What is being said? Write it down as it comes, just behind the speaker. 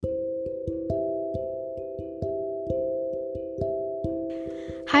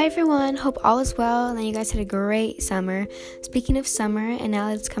Hi everyone, hope all is well and that you guys had a great summer. Speaking of summer, and now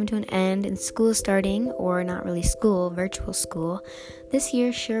that it's come to an end and school is starting, or not really school, virtual school, this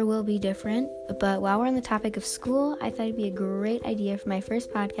year sure will be different. But while we're on the topic of school, I thought it'd be a great idea for my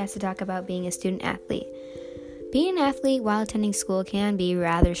first podcast to talk about being a student athlete. Being an athlete while attending school can be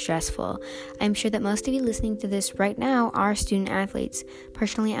rather stressful. I'm sure that most of you listening to this right now are student athletes.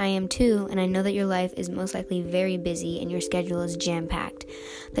 Personally, I am too, and I know that your life is most likely very busy and your schedule is jam-packed.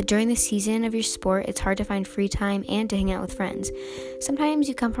 That during the season of your sport, it's hard to find free time and to hang out with friends. Sometimes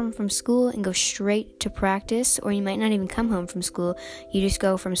you come home from school and go straight to practice, or you might not even come home from school. You just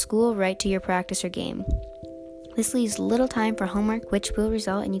go from school right to your practice or game. This leaves little time for homework, which will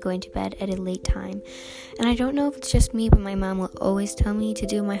result in you going to bed at a late time. And I don't know if it's just me, but my mom will always tell me to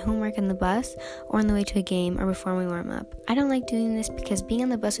do my homework on the bus or on the way to a game or before we warm up. I don't like doing this because being on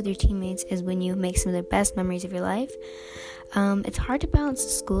the bus with your teammates is when you make some of the best memories of your life. It's hard to balance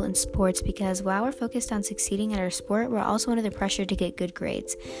school and sports because while we're focused on succeeding at our sport, we're also under the pressure to get good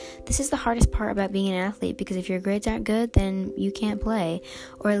grades. This is the hardest part about being an athlete because if your grades aren't good, then you can't play,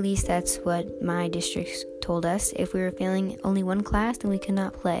 or at least that's what my district told us. If we were failing only one class, then we could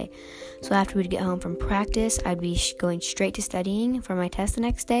not play. So after we'd get home from practice, I'd be going straight to studying for my test the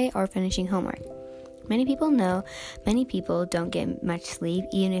next day or finishing homework. Many people don't get much sleep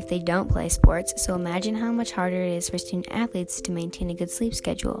even if they don't play sports, so imagine how much harder it is for student athletes to maintain a good sleep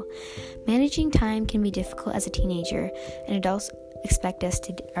schedule. Managing time can be difficult as a teenager, and adults expect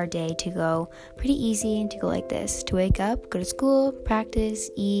our day to go pretty easy and to go like this: to wake up, go to school, practice,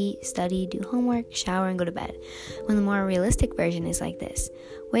 eat, study, do homework, shower, and go to bed. When the more realistic version is like this: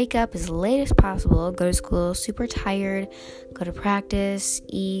 wake up as late as possible, go to school super tired, go to practice,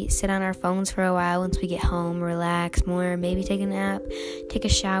 eat, sit on our phones for a while once we get home, relax more, maybe take a nap, take a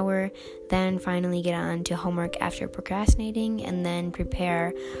shower, then finally get on to homework after procrastinating, and then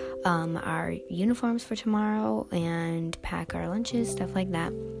prepare our uniforms for tomorrow and pack our lunches, stuff like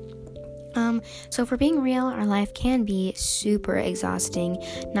that. So for being real, our life can be super exhausting,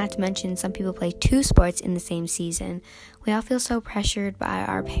 not to mention some people play 2 sports in the same season. We all feel so pressured by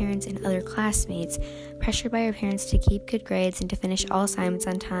our parents and other classmates, pressured by our parents to keep good grades and to finish all assignments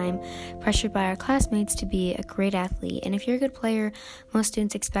on time, pressured by our classmates to be a great athlete. And if you're a good player, most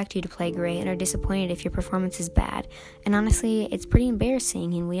students expect you to play great and are disappointed if your performance is bad. And honestly, it's pretty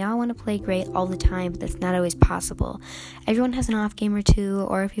embarrassing, and we all want to play great all the time, but that's not always possible. Everyone has an off game or two,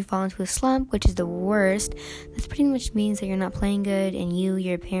 or if you fall into a slump, which is the worst, this pretty much means that you're not playing good, and you,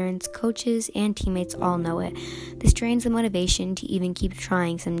 your parents, coaches, and teammates all know it. This drains the motivation to even keep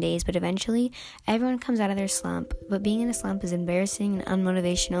trying some days, but eventually everyone comes out of their slump. But being in a slump is embarrassing and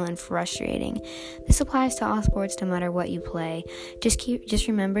unmotivational and frustrating. This applies to all sports no matter what you play. Just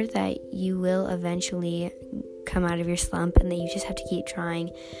remember that you will eventually come out of your slump and that you just have to keep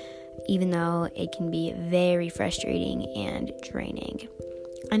trying, even though it can be very frustrating and draining.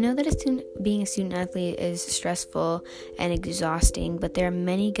 I know that being a student athlete is stressful and exhausting, but there are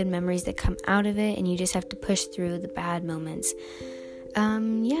many good memories that come out of it, and you just have to push through the bad moments.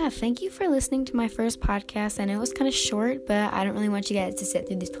 Thank you for listening to my first podcast. I know it was kind of short, but I don't really want you guys to sit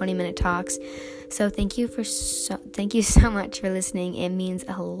through these 20-minute talks. So thank you so much for listening. It means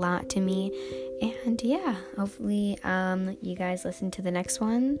a lot to me. And hopefully you guys listen to the next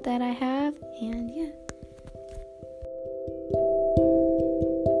one that I have. And